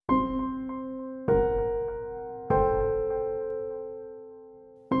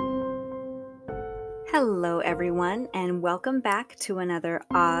Hello, everyone, and welcome back to another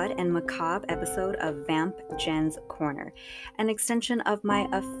odd and macabre episode of Vamp Jen's Corner, an extension of my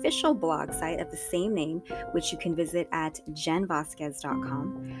official blog site of the same name, which you can visit at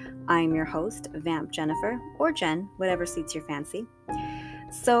jenvasquez.com. I'm your host, Vamp Jennifer, or Jen, whatever suits your fancy.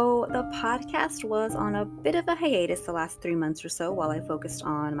 So, the podcast was on a bit of a hiatus the last 3 months or so while I focused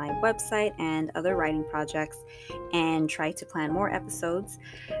on my website and other writing projects and tried to plan more episodes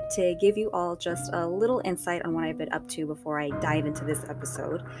to give you all just a little insight on what I've been up to before I dive into this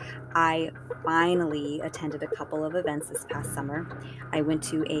episode. I finally attended a couple of events this past summer. I went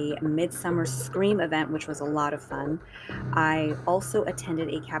to a Midsummer Scream event, which was a lot of fun. I also attended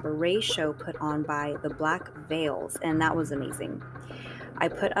a cabaret show put on by the Black Veils, and that was amazing. I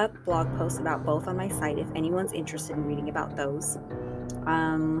put up blog posts about both on my site if anyone's interested in reading about those.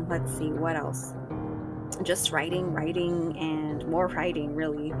 Let's see, what else? Just writing, and more writing,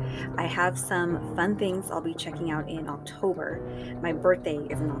 really. I have some fun things I'll be checking out in October. My birthday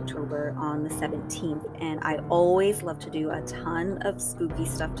is in October on the 17th, and I always love to do a ton of spooky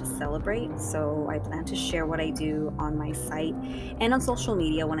stuff to celebrate, so I plan to share what I do on my site and on social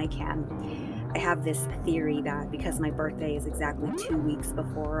media when I can. I have this theory that because my birthday is exactly 2 weeks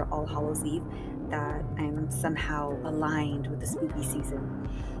before All Hallows Eve, that I'm somehow aligned with the spooky season.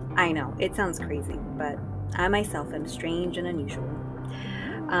 I know, it sounds crazy, but I myself am strange and unusual.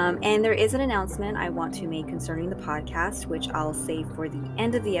 And there is an announcement I want to make concerning the podcast, which I'll save for the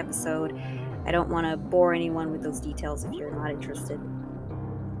end of the episode. I don't want to bore anyone with those details if you're not interested.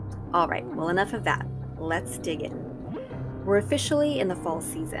 All right, well, enough of that. Let's dig in. We're officially in the fall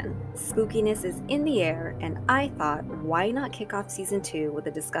season. Spookiness is in the air, and I thought, why not kick off season 2 with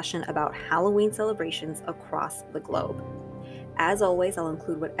a discussion about Halloween celebrations across the globe? As always, I'll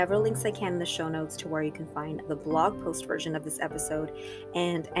include whatever links I can in the show notes to where you can find the blog post version of this episode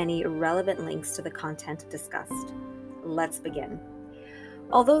and any relevant links to the content discussed. Let's begin.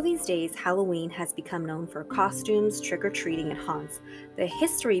 Although these days Halloween has become known for costumes, trick-or-treating, and haunts, the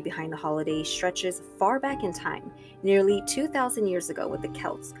history behind the holiday stretches far back in time, nearly 2,000 years ago with the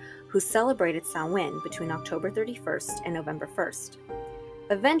Celts, who celebrated Samhain between October 31st and November 1st.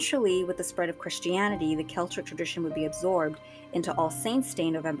 Eventually, with the spread of Christianity, the Celtic tradition would be absorbed into All Saints'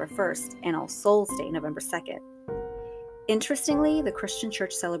 Day November 1st and All Souls' Day November 2nd. Interestingly, the Christian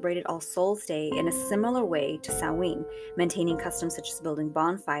Church celebrated All Souls' Day in a similar way to Samhain, maintaining customs such as building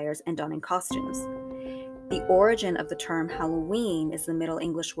bonfires and donning costumes. The origin of the term Halloween is the Middle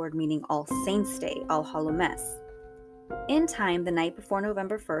English word meaning All Saints' Day, All Hallowmas. In time, the night before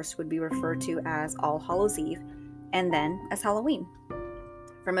November 1st would be referred to as All Hallows Eve, and then as Halloween.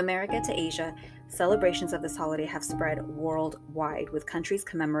 From America to Asia, celebrations of this holiday have spread worldwide, with countries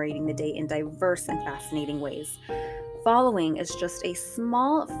commemorating the day in diverse and fascinating ways. Following is just a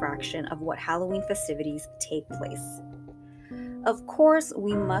small fraction of what Halloween festivities take place. Of course,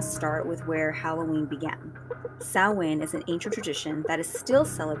 we must start with where Halloween began. Samhain is an ancient tradition that is still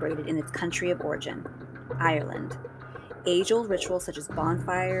celebrated in its country of origin, Ireland. Age-old rituals such as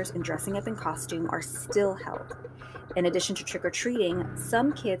bonfires and dressing up in costume are still held. In addition to trick-or-treating,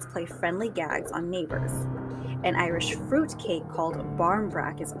 some kids play friendly gags on neighbors. An Irish fruit cake called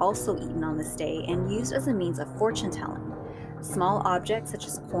barmbrack is also eaten on this day and used as a means of fortune-telling. Small objects such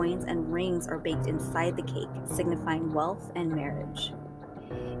as coins and rings are baked inside the cake, signifying wealth and marriage.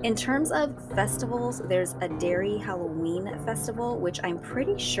 In terms of festivals, there's a Derry Halloween Festival, which I'm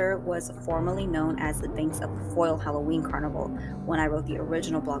pretty sure was formerly known as the Banks of Foyle Halloween Carnival when I wrote the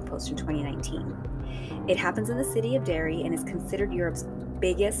original blog post in 2019. It happens in the city of Derry and is considered Europe's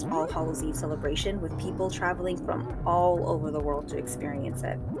biggest All Hallows Eve celebration, with people traveling from all over the world to experience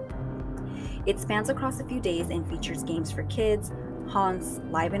it. It spans across a few days and features games for kids, haunts,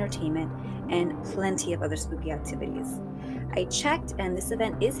 live entertainment, and plenty of other spooky activities. I checked, and this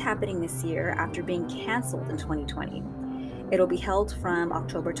event is happening this year after being canceled in 2020. It'll be held from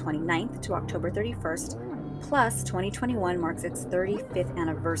October 29th to October 31st, plus 2021 marks its 35th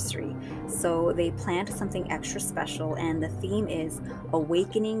anniversary, so they planned something extra special, and the theme is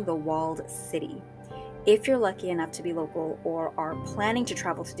Awakening the Walled City. If you're lucky enough to be local or are planning to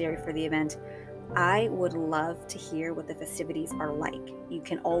travel to Derry for the event, I would love to hear what the festivities are like. You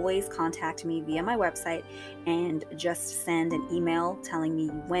can always contact me via my website and just send an email telling me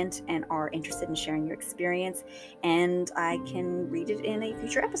you went and are interested in sharing your experience, and I can read it in a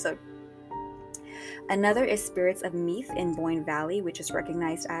future episode. Another is Spirits of Meath in Boyne Valley, which is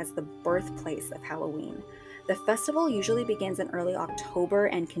recognized as the birthplace of Halloween. The festival usually begins in early October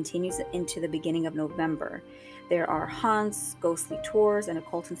and continues into the beginning of November. There are haunts, ghostly tours, and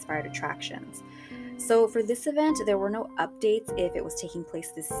occult-inspired attractions. So for this event, there were no updates if it was taking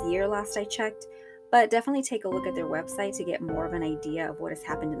place this year last I checked, but definitely take a look at their website to get more of an idea of what has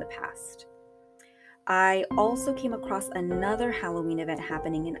happened in the past. I also came across another Halloween event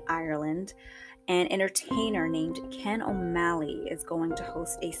happening in Ireland. An entertainer named Ken O'Malley is going to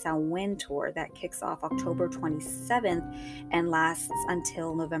host a Samhain tour that kicks off October 27th and lasts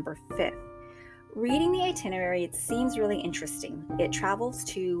until November 5th. Reading the itinerary, it seems really interesting. It travels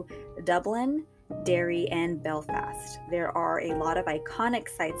to Dublin, Derry, and Belfast. There are a lot of iconic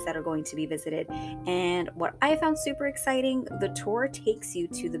sites that are going to be visited, and what I found super exciting, the tour takes you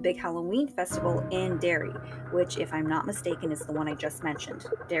to the big Halloween festival in Derry, which, if I'm not mistaken, is the one I just mentioned,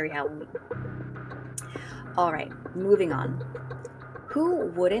 Derry Halloween. All right, moving on. Who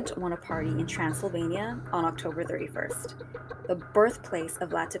wouldn't want to party in Transylvania on October 31st? The birthplace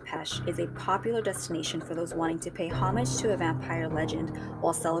of Vlad Tepes is a popular destination for those wanting to pay homage to a vampire legend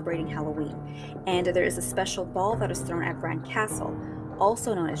while celebrating Halloween. And there is a special ball that is thrown at Bran Castle,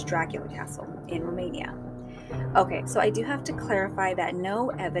 also known as Dracula Castle, in Romania. Okay, so I do have to clarify that no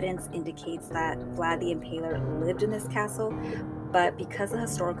evidence indicates that Vlad the Impaler lived in this castle, but because the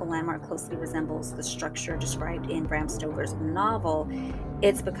historical landmark closely resembles the structure described in Bram Stoker's novel,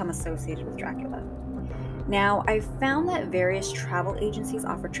 it's become associated with Dracula. Now, I've found that various travel agencies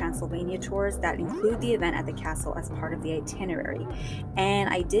offer Transylvania tours that include the event at the castle as part of the itinerary, and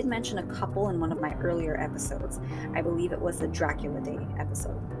I did mention a couple in one of my earlier episodes. I believe it was the Dracula Day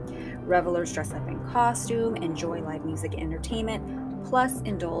episode. Revelers dress up in costume, enjoy live music and entertainment, plus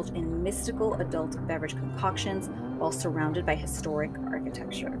indulge in mystical adult beverage concoctions while surrounded by historic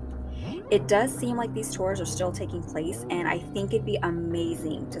architecture. It does seem like these tours are still taking place, and I think it'd be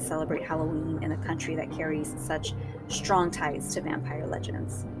amazing to celebrate Halloween in a country that carries such strong ties to vampire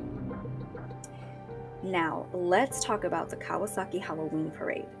legends. Now, let's talk about the Kawasaki Halloween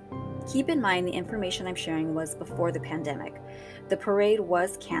Parade. Keep in mind the information I'm sharing was before the pandemic. The parade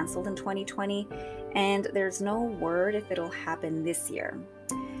was canceled in 2020, and there's no word if it'll happen this year.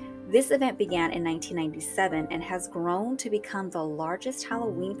 This event began in 1997 and has grown to become the largest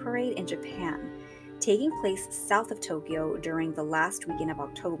Halloween parade in Japan. Taking place south of Tokyo during the last weekend of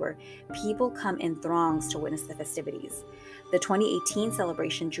October, people come in throngs to witness the festivities. The 2018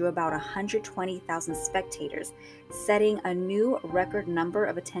 celebration drew about 120,000 spectators, setting a new record number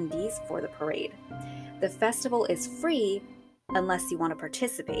of attendees for the parade. The festival is free unless you want to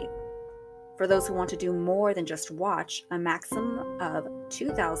participate. For those who want to do more than just watch, a maximum of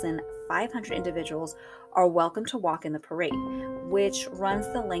 2,500 individuals are welcome to walk in the parade, which runs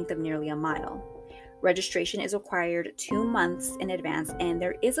the length of nearly a mile. Registration is required 2 months in advance, and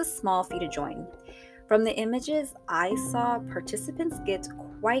there is a small fee to join. From the images I saw, participants get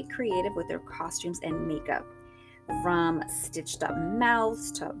quite creative with their costumes and makeup. From stitched up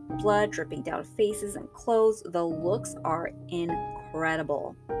mouths to blood dripping down faces and clothes, the looks are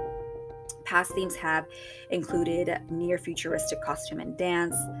incredible. Past themes have included near futuristic costume and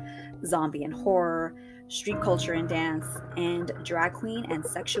dance, zombie and horror, street culture and dance, and drag queen and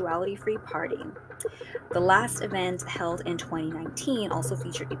sexuality free party. The last event, held in 2019, also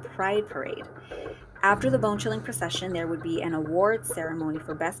featured a pride parade. After the bone chilling procession, there would be an award ceremony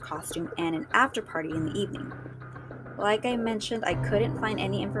for best costume and an after party in the evening. Like I mentioned, I couldn't find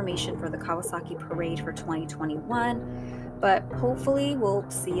any information for the Kawasaki Parade for 2021, but hopefully we'll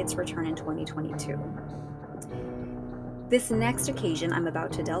see its return in 2022. This next occasion I'm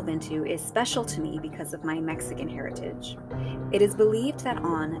about to delve into is special to me because of my Mexican heritage. It is believed that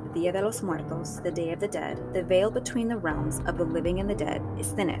on Dia de los Muertos, the Day of the Dead, the veil between the realms of the living and the dead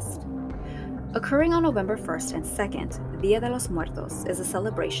is thinnest. Occurring on November 1st and 2nd, Dia de los Muertos is a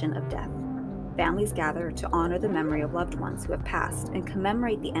celebration of death. Families gather to honor the memory of loved ones who have passed and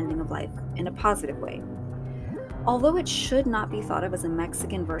commemorate the ending of life in a positive way. Although it should not be thought of as a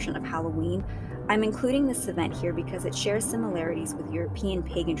Mexican version of Halloween, I'm including this event here because it shares similarities with European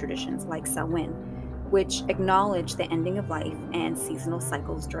pagan traditions like Samhain, which acknowledge the ending of life and seasonal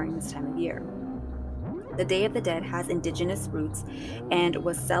cycles during this time of year. The Day of the Dead has indigenous roots and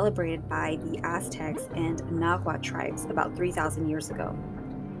was celebrated by the Aztecs and Nahuatl tribes about 3,000 years ago.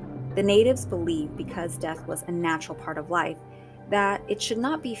 The natives believed, because death was a natural part of life, that it should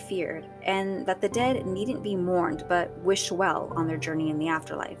not be feared and that the dead needn't be mourned but wished well on their journey in the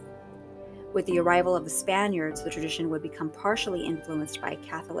afterlife. With the arrival of the Spaniards, the tradition would become partially influenced by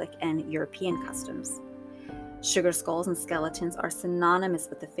Catholic and European customs. Sugar skulls and skeletons are synonymous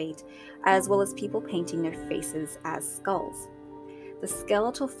with the fate, as well as people painting their faces as skulls. The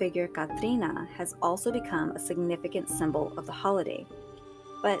skeletal figure Catrina has also become a significant symbol of the holiday.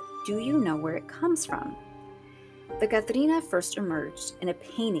 But do you know where it comes from? The Catrina first emerged in a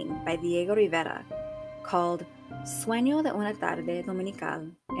painting by Diego Rivera called Sueño de una tarde dominical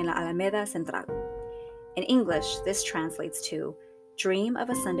en la Alameda Central. In English, this translates to Dream of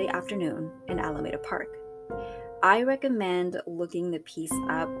a Sunday Afternoon in Alameda Park. I recommend looking the piece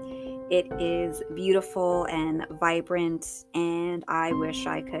up. It is beautiful and vibrant, and I wish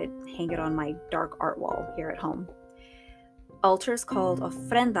I could hang it on my dark art wall here at home. Altars called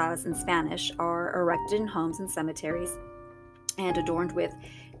ofrendas in Spanish are erected in homes and cemeteries and adorned with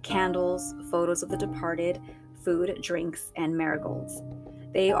candles, photos of the departed, food, drinks, and marigolds.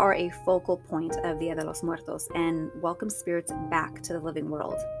 They are a focal point of Dia de los Muertos and welcome spirits back to the living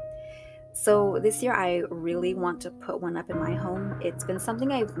world. So this year I really want to put one up in my home. It's been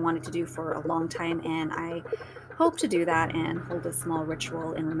something I've wanted to do for a long time, and I hope to do that and hold a small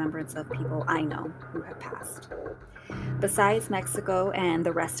ritual in remembrance of people I know who have passed. Besides Mexico and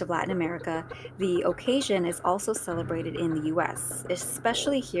the rest of Latin America, the occasion is also celebrated in the US,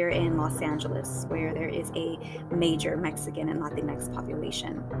 especially here in Los Angeles, where there is a major Mexican and Latinx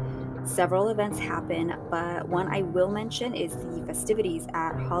population. Several events happen, but one I will mention is the festivities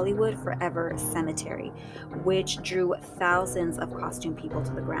at Hollywood Forever Cemetery, which drew thousands of costume people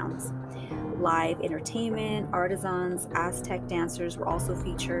to the grounds. Live entertainment, artisans, Aztec dancers were also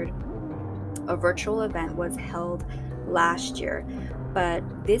featured. A virtual event was held last year, but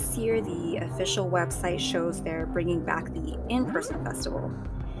this year the official website shows they're bringing back the in-person festival.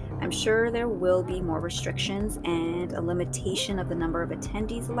 I'm sure there will be more restrictions and a limitation of the number of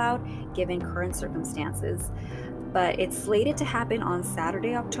attendees allowed given current circumstances, but it's slated to happen on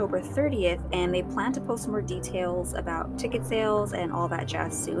Saturday, October 30th, and they plan to post more details about ticket sales and all that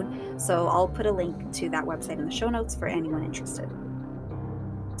jazz soon, so I'll put a link to that website in the show notes for anyone interested.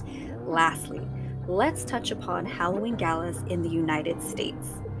 Lastly, let's touch upon Halloween galas in the United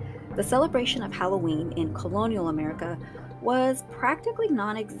States. The celebration of Halloween in colonial America was practically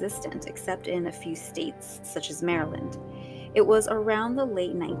non-existent except in a few states, such as Maryland. It was around the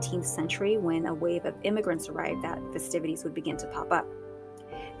late 19th century when a wave of immigrants arrived that festivities would begin to pop up.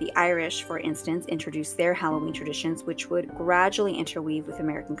 The Irish, for instance, introduced their Halloween traditions, which would gradually interweave with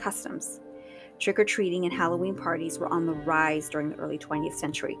American customs. Trick-or-treating and Halloween parties were on the rise during the early 20th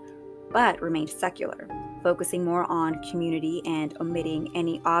century, but remained secular, focusing more on community and omitting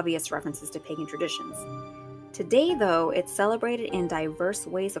any obvious references to pagan traditions. Today, though, it's celebrated in diverse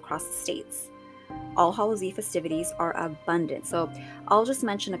ways across the states. All Hallows Eve festivities are abundant, so I'll just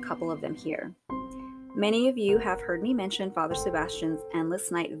mention a couple of them here. Many of you have heard me mention Father Sebastian's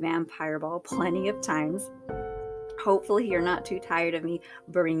Endless Night Vampire Ball plenty of times. Hopefully you're not too tired of me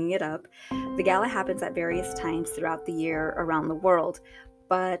bringing it up. The gala happens at various times throughout the year around the world,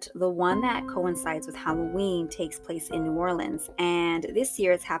 but the one that coincides with Halloween takes place in New Orleans, and this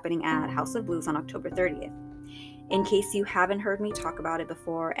year it's happening at House of Blues on October 30th. In case you haven't heard me talk about it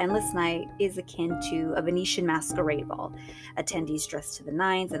before, Endless Night is akin to a Venetian masquerade ball. Attendees dress to the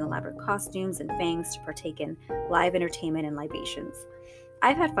nines in elaborate costumes and fangs to partake in live entertainment and libations.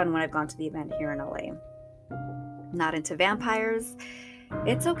 I've had fun when I've gone to the event here in LA. Not into vampires?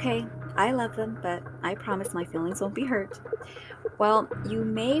 It's okay. I love them, but I promise my feelings won't be hurt. Well, you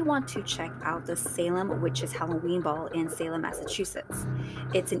may want to check out the Salem Witches Halloween Ball in Salem, Massachusetts.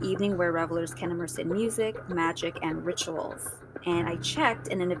 It's an evening where revelers can immerse in music, magic, and rituals. And I checked,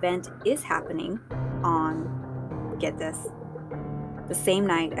 and an event is happening on, get this, the same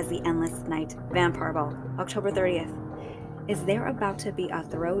night as the Endless Night Vampire Ball, October 30th. Is there about to be a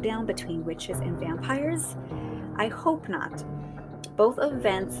throwdown between witches and vampires? I hope not. Both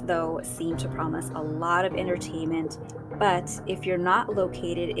events, though, seem to promise a lot of entertainment, but if you're not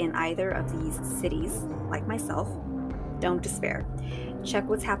located in either of these cities, like myself, don't despair. Check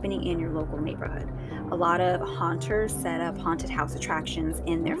what's happening in your local neighborhood. A lot of haunters set up haunted house attractions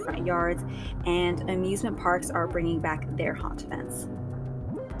in their front yards, and amusement parks are bringing back their haunt events.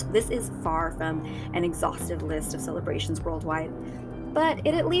 This is far from an exhaustive list of celebrations worldwide, but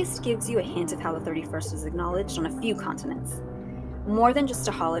it at least gives you a hint of how the 31st is acknowledged on a few continents. More than just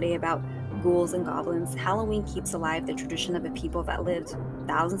a holiday about ghouls and goblins, Halloween keeps alive the tradition of a people that lived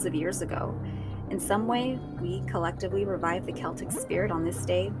thousands of years ago. In some way, we collectively revive the Celtic spirit on this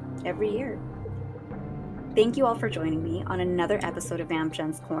day every year. Thank you all for joining me on another episode of Vamp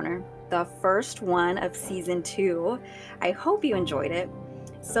Jen's Corner, the first one of season 2. I hope you enjoyed it.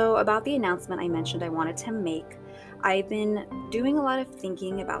 So about the announcement I mentioned I wanted to make, I've been doing a lot of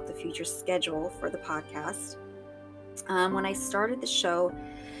thinking about the future schedule for the podcast. When I started the show,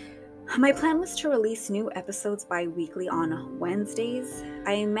 my plan was to release new episodes bi-weekly on Wednesdays.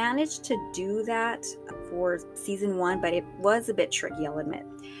 I managed to do that for season 1, but it was a bit tricky, I'll admit.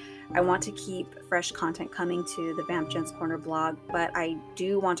 I want to keep fresh content coming to the Vamp Jen's Corner blog, but I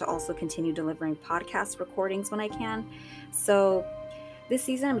do want to also continue delivering podcast recordings when I can. So This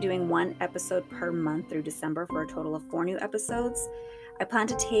season, I'm doing 1 episode per month through December for a total of 4 new episodes. I plan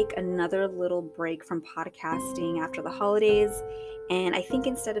to take another little break from podcasting after the holidays, and I think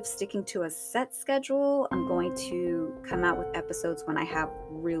instead of sticking to a set schedule, I'm going to come out with episodes when I have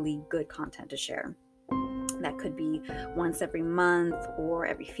really good content to share. That could be once every month or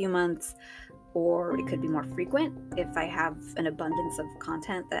every few months, or it could be more frequent if I have an abundance of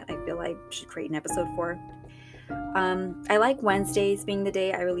content that I feel I should create an episode for. I like Wednesdays being the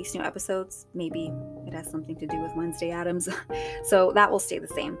day I release new episodes. Maybe it has something to do with Wednesday Addams. So that will stay the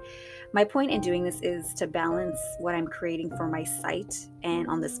same. My point in doing this is to balance what I'm creating for my site and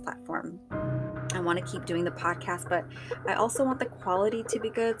on this platform. I want to keep doing the podcast, but I also want the quality to be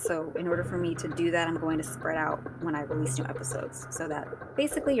good. So in order for me to do that, I'm going to spread out when I release new episodes so that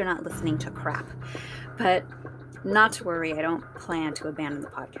basically you're not listening to crap. But not to worry, I don't plan to abandon the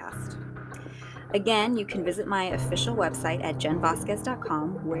podcast. Again, you can visit my official website at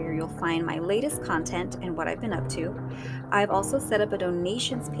jenvasquez.com, where you'll find my latest content and what I've been up to. I've also set up a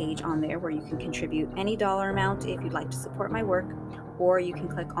donations page on there where you can contribute any dollar amount if you'd like to support my work, or you can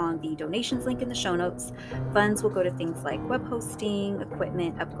click on the donations link in the show notes. Funds will go to things like web hosting,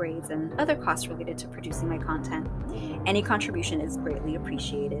 equipment upgrades, and other costs related to producing my content. Any contribution is greatly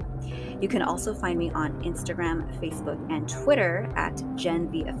appreciated. You can also find me on Instagram, Facebook, and Twitter at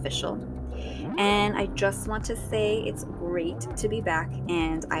JenVOfficial. And I just want to say it's great to be back,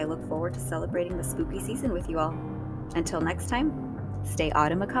 and I look forward to celebrating the spooky season with you all. Until next time, stay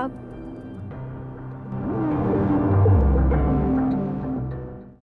odd and macabre.